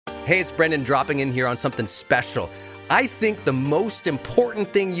Hey, it's Brendan dropping in here on something special. I think the most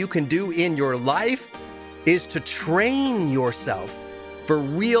important thing you can do in your life is to train yourself for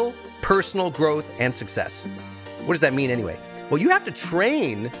real personal growth and success. What does that mean anyway? Well, you have to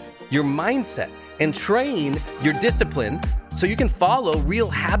train your mindset and train your discipline so you can follow real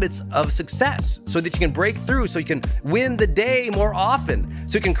habits of success, so that you can break through, so you can win the day more often,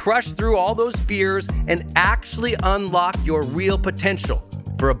 so you can crush through all those fears and actually unlock your real potential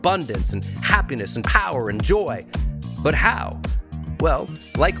for abundance and happiness and power and joy. But how? Well,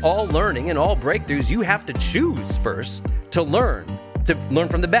 like all learning and all breakthroughs, you have to choose first to learn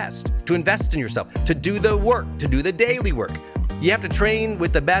from the best, to invest in yourself, to do the work, to do the daily work. You have to train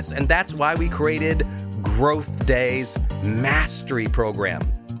with the best, and that's why we created Growth Day's Mastery Program.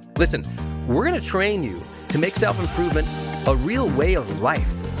 Listen, we're going to train you to make self-improvement a real way of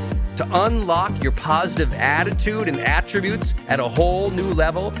life, to unlock your positive attitude and attributes at a whole new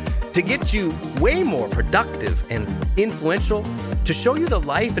level, to get you way more productive and influential, to show you the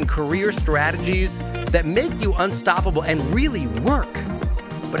life and career strategies that make you unstoppable and really work.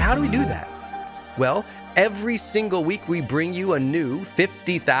 But how do we do that? Well, every single week we bring you a new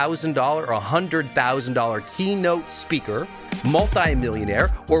 $50,000 or $100,000 keynote speaker,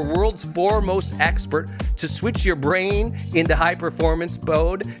 multimillionaire, or world's foremost expert to switch your brain into high performance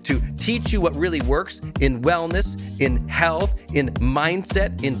mode, to teach you what really works in wellness, in health, in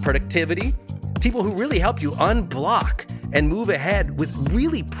mindset, in productivity. People who really help you unblock and move ahead with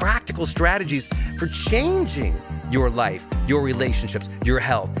really practical strategies for changing your life, your relationships, your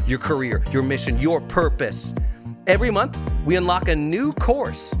health, your career, your mission, your purpose. Every month, we unlock a new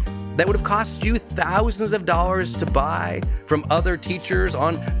course that would have cost you thousands of dollars to buy from other teachers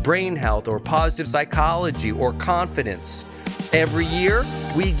on brain health or positive psychology or confidence. Every year,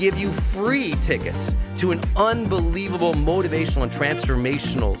 we give you free tickets to an unbelievable motivational and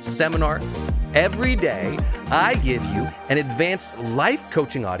transformational seminar. Every day, I give you an advanced life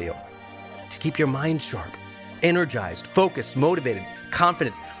coaching audio to keep your mind sharp, energized, focused, motivated,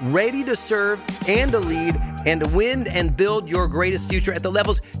 confident, ready to serve and to lead and to win and build your greatest future at the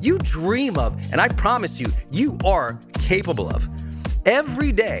levels you dream of. And I promise you, you are capable of.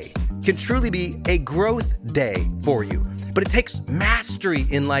 Every day can truly be a growth day for you. But it takes mastery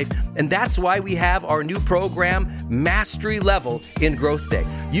in life, and that's why we have our new program, Mastery Level in Growth Day.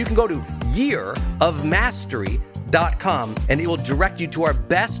 You can go to yearofmastery.com, and it will direct you to our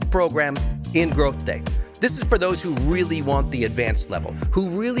best program in Growth Day. This is for those who really want the advanced level, who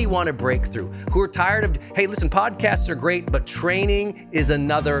really want to break through, who are tired of, hey, listen, podcasts are great, but training is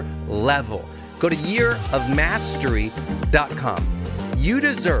another level. Go to yearofmastery.com. You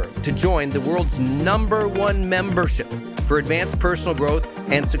deserve to join the world's #1 membership for advanced personal growth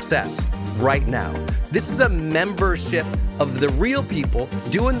and success right now. This is a membership of the real people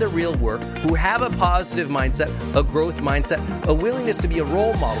doing the real work, who have a positive mindset, a growth mindset, a willingness to be a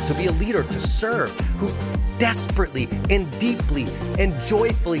role model, to be a leader, to serve, who desperately and deeply and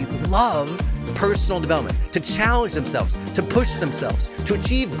joyfully love personal development, to challenge themselves, to push themselves, to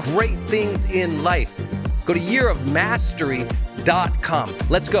achieve great things in life. Go to yearofmastery.com.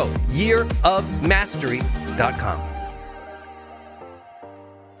 Let's go. yearofmastery.com.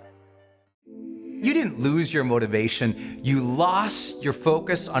 You didn't lose your motivation. You lost your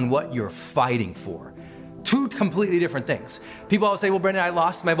focus on what you're fighting for. Two completely different things. People always say, well, Brendan, I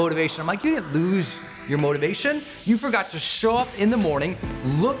lost my motivation. I'm like, you didn't lose your motivation. You forgot to show up in the morning,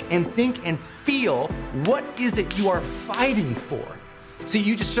 look and think and feel, what is it you are fighting for? See,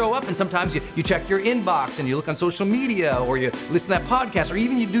 you just show up and sometimes you check your inbox and you look on social media or you listen to that podcast or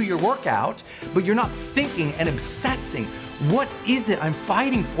even you do your workout, but you're not thinking and obsessing, what is it I'm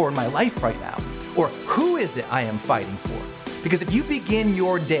fighting for in my life right now? Or who is it I am fighting for? Because if you begin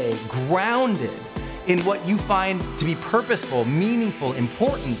your day grounded in what you find to be purposeful, meaningful,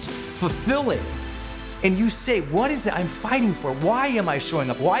 important, fulfilling, and you say, what is it I'm fighting for? Why am I showing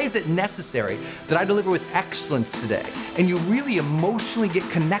up? Why is it necessary that I deliver with excellence today? And you really emotionally get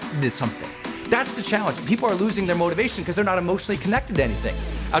connected to something. That's the challenge. People are losing their motivation because they're not emotionally connected to anything.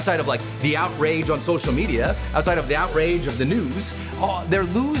 Outside of like the outrage on social media, outside of the outrage of the news, they're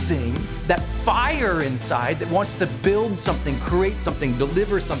losing that fire inside that wants to build something, create something,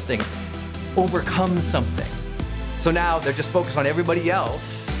 deliver something, overcome something. So now they're just focused on everybody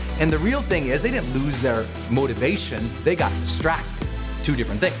else. And the real thing is they didn't lose their motivation, they got distracted. Two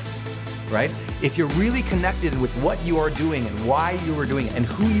different things, right? If you're really connected with what you are doing and why you are doing it and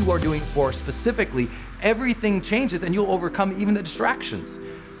who you are doing for specifically, everything changes and you'll overcome even the distractions.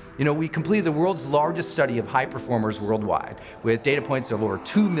 We completed the world's largest study of high performers worldwide with data points of over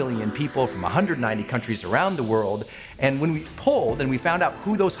 2 million people from 190 countries around the world. And when we polled and we found out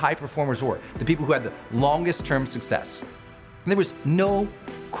who those high performers were, the people who had the longest term success, there was no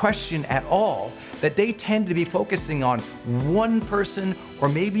question at all that they tend to be focusing on one person or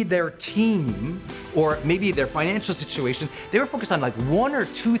maybe their team or maybe their financial situation. They were focused on like one or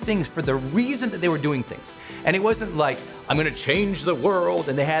two things for the reason that they were doing things. And it wasn't like, I'm gonna change the world,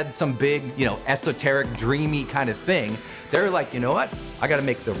 and they had some big, esoteric, dreamy kind of thing. They're like, you know what? I gotta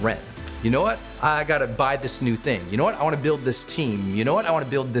make the rent. You know what? I gotta buy this new thing. You know what? I wanna build this team. You know what? I wanna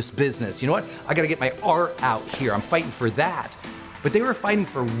build this business. You know what? I gotta get my art out here. I'm fighting for that. But they were fighting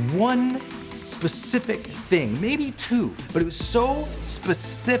for one specific thing, maybe two, but it was so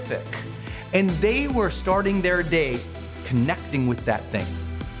specific. And they were starting their day connecting with that thing.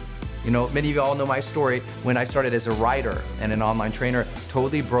 Many of you all know my story when I started as a writer and an online trainer,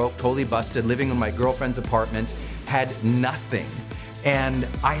 totally broke, totally busted, living in my girlfriend's apartment, had nothing. And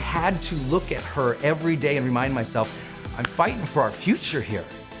I had to look at her every day and remind myself, I'm fighting for our future here.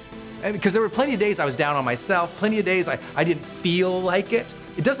 Because there were plenty of days I was down on myself, plenty of days I didn't feel like it.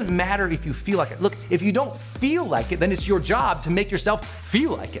 It doesn't matter if you feel like it. Look, if you don't feel like it, then it's your job to make yourself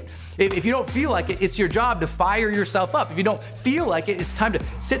feel like it. If you don't feel like it, it's your job to fire yourself up. If you don't feel like it, it's time to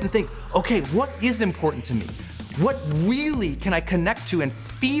sit and think, okay, what is important to me? What really can I connect to and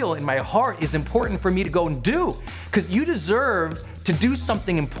feel in my heart is important for me to go and do? Because you deserve to do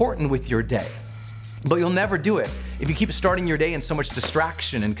something important with your day. But you'll never do it if you keep starting your day in so much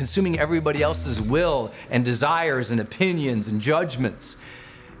distraction and consuming everybody else's will and desires and opinions and judgments.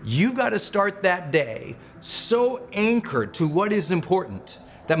 You've got to start that day so anchored to what is important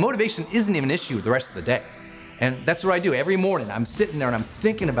that motivation isn't even an issue the rest of the day. And that's what I do every morning. I'm sitting there and I'm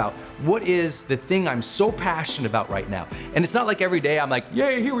thinking about what is the thing I'm so passionate about right now. And it's not like every day I'm like,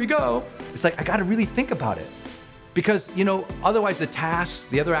 yay, here we go. It's like, I got to really think about it. Because, otherwise the tasks,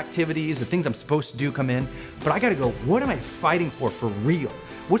 the other activities, the things I'm supposed to do come in, but I gotta go, what am I fighting for real?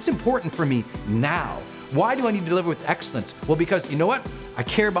 What's important for me now? Why do I need to deliver with excellence? Well, because you know what? I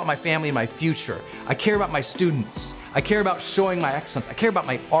care about my family and my future. I care about my students. I care about showing my excellence. I care about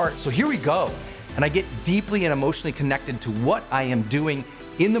my art. So here we go. And I get deeply and emotionally connected to what I am doing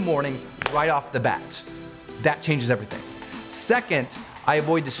in the morning right off the bat. That changes everything. Second, I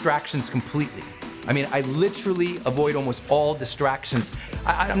avoid distractions completely. I literally avoid almost all distractions.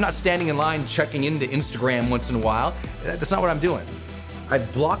 I'm not standing in line checking into Instagram once in a while. That's not what I'm doing. I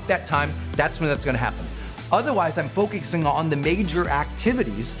block that time. That's when that's gonna happen. Otherwise, I'm focusing on the major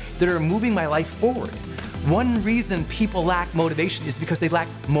activities that are moving my life forward. One reason people lack motivation is because they lack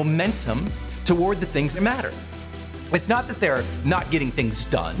momentum toward the things that matter. It's not that they're not getting things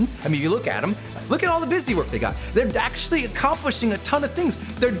done. You look at them, look at all the busy work they got. They're actually accomplishing a ton of things.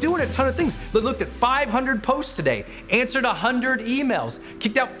 They're doing a ton of things. They looked at 500 posts today, answered 100 emails,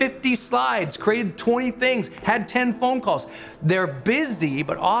 kicked out 50 slides, created 20 things, had 10 phone calls. They're busy,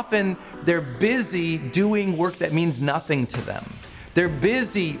 but often they're busy doing work that means nothing to them. They're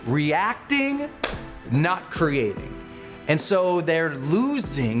busy reacting, not creating. And so they're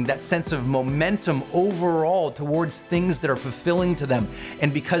losing that sense of momentum overall towards things that are fulfilling to them.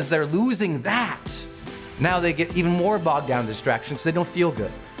 And because they're losing that, now they get even more bogged down in distractions because they don't feel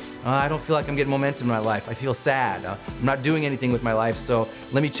good. I don't feel like I'm getting momentum in my life. I feel sad. I'm not doing anything with my life, so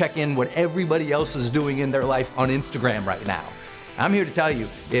let me check in what everybody else is doing in their life on Instagram right now. I'm here to tell you,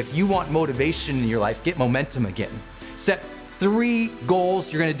 if you want motivation in your life, get momentum again. Set 3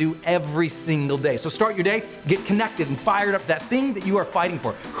 goals you're gonna do every single day. So start your day, get connected and fired up, that thing that you are fighting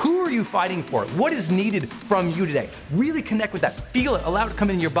for. Who are you fighting for? What is needed from you today? Really connect with that, feel it, allow it to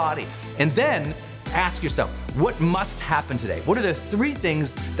come into your body. And then ask yourself, what must happen today? What are the 3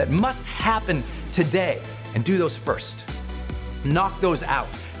 things that must happen today? And do those first. Knock those out.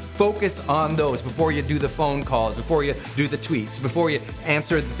 Focus on those before you do the phone calls, before you do the tweets, before you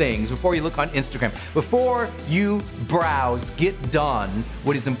answer the things, before you look on Instagram, before you browse, get done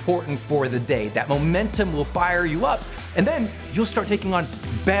what is important for the day. That momentum will fire you up, and then you'll start taking on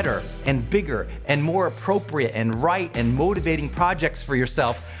better and bigger and more appropriate and right and motivating projects for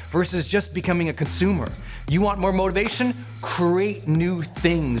yourself versus just becoming a consumer. You want more motivation? Create new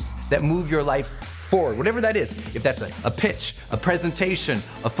things that move your life forward, whatever that is. If that's a pitch, a presentation,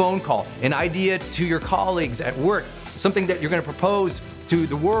 a phone call, an idea to your colleagues at work, something that you're going to propose to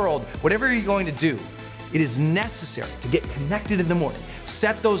the world, whatever you're going to do, it is necessary to get connected in the morning.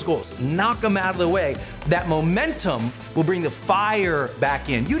 Set those goals, knock them out of the way. That momentum will bring the fire back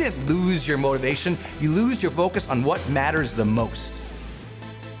in. You didn't lose your motivation, you lose your focus on what matters the most.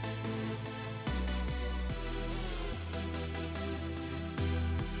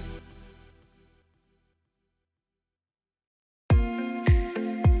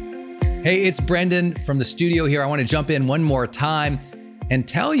 Hey, it's Brendan from the studio here. I want to jump in one more time and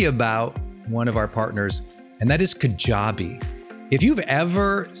tell you about one of our partners, and that is Kajabi. If you've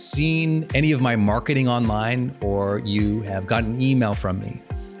ever seen any of my marketing online, or you have gotten an email from me,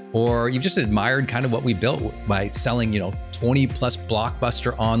 or you've just admired kind of what we built by selling, 20 plus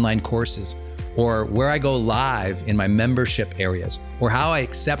blockbuster online courses, or where I go live in my membership areas, or how I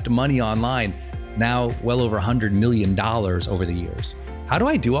accept money online, now well over $100 million over the years. How do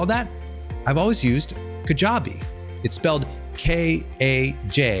I do all that? I've always used Kajabi. It's spelled Kajabi.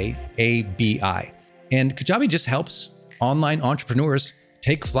 And Kajabi just helps online entrepreneurs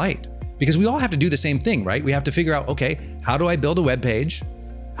take flight, because we all have to do the same thing, right? We have to figure out, okay, how do I build a web page?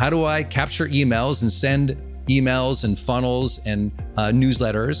 How do I capture emails and send emails and funnels and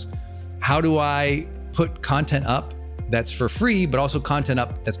newsletters? How do I put content up that's for free, but also content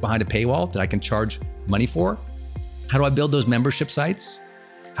up that's behind a paywall that I can charge money for? How do I build those membership sites?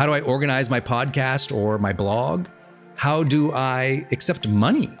 How do I organize my podcast or my blog? How do I accept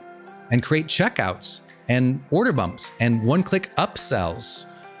money and create checkouts and order bumps and one-click upsells?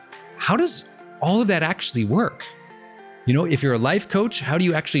 How does all of that actually work? If you're a life coach, how do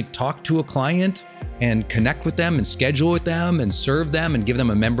you actually talk to a client and connect with them and schedule with them and serve them and give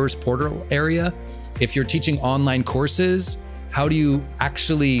them a members portal area? If you're teaching online courses, how do you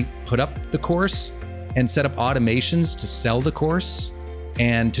actually put up the course and set up automations to sell the course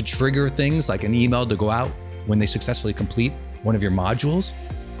and to trigger things like an email to go out when they successfully complete one of your modules?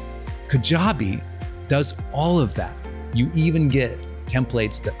 Kajabi does all of that. You even get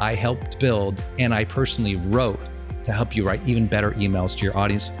templates that I helped build and I personally wrote to help you write even better emails to your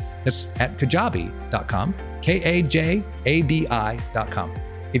audience. That's at kajabi.com, Kajabi.com.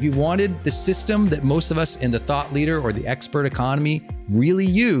 If you wanted the system that most of us in the thought leader or the expert economy really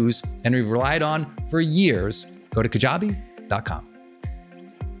use and we've relied on for years, go to kajabi.com.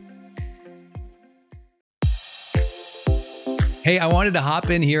 Hey, I wanted to hop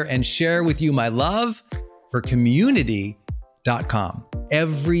in here and share with you my love for community.com.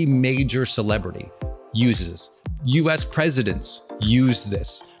 Every major celebrity uses this. US presidents use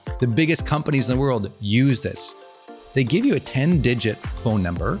this. The biggest companies in the world use this. They give you a 10-digit phone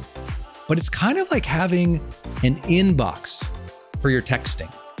number, but it's kind of like having an inbox for your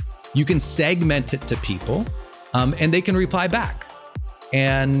texting. You can segment it to people, and they can reply back.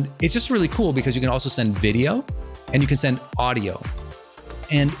 And it's just really cool because you can also send video and you can send audio.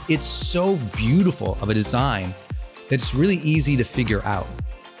 And it's so beautiful of a design that it's really easy to figure out.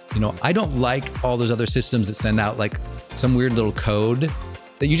 I don't like all those other systems that send out like some weird little code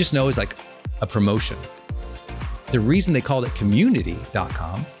that you just know is like a promotion. The reason they called it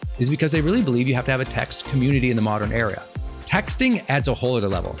community.com is because they really believe you have to have a text community in the modern era. Texting adds a whole other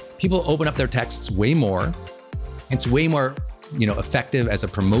level. People open up their texts way more. It's way more, effective as a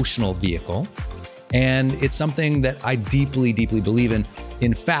promotional vehicle. And it's something that I deeply, deeply believe in.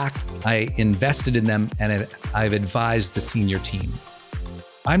 In fact, I invested in them and I've advised the senior team.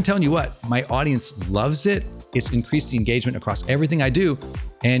 I'm telling you what, my audience loves it. It's increased the engagement across everything I do.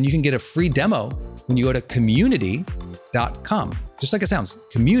 And you can get a free demo when you go to community.com. Just like it sounds,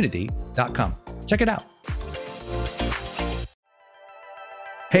 community.com. Check it out.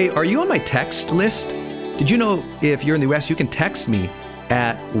 Hey, are you on my text list? Did you know if you're in the US, you can text me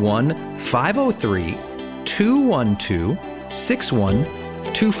at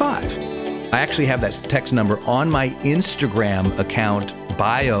 1-503-212-6125. I actually have that text number on my Instagram account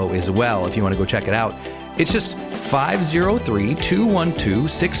bio as well, if you want to go check it out. It's just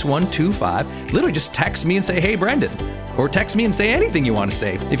 503-212-6125. Literally just text me and say, hey, Brendan. Or text me and say anything you want to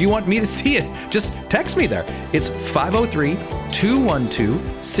say. If you want me to see it, just text me there. It's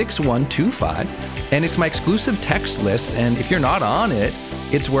 503-212-6125. And it's my exclusive text list. And if you're not on it,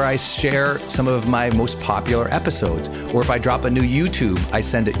 it's where I share some of my most popular episodes. Or if I drop a new YouTube, I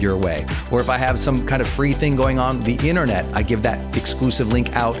send it your way. Or if I have some kind of free thing going on the internet, I give that exclusive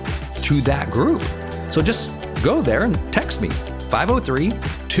link out to that group. So just go there and text me,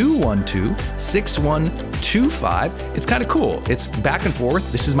 503-212-6125. It's kind of cool. It's back and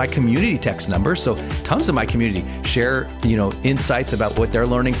forth. This is my community text number. So tons of my community share, insights about what they're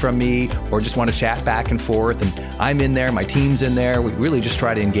learning from me, or just want to chat back and forth. And I'm in there, my team's in there. We really just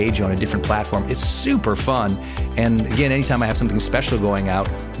try to engage you on a different platform. It's super fun. And again, anytime I have something special going out,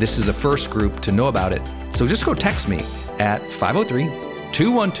 this is the first group to know about it. So just go text me at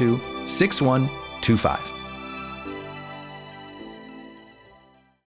 503-212-6125.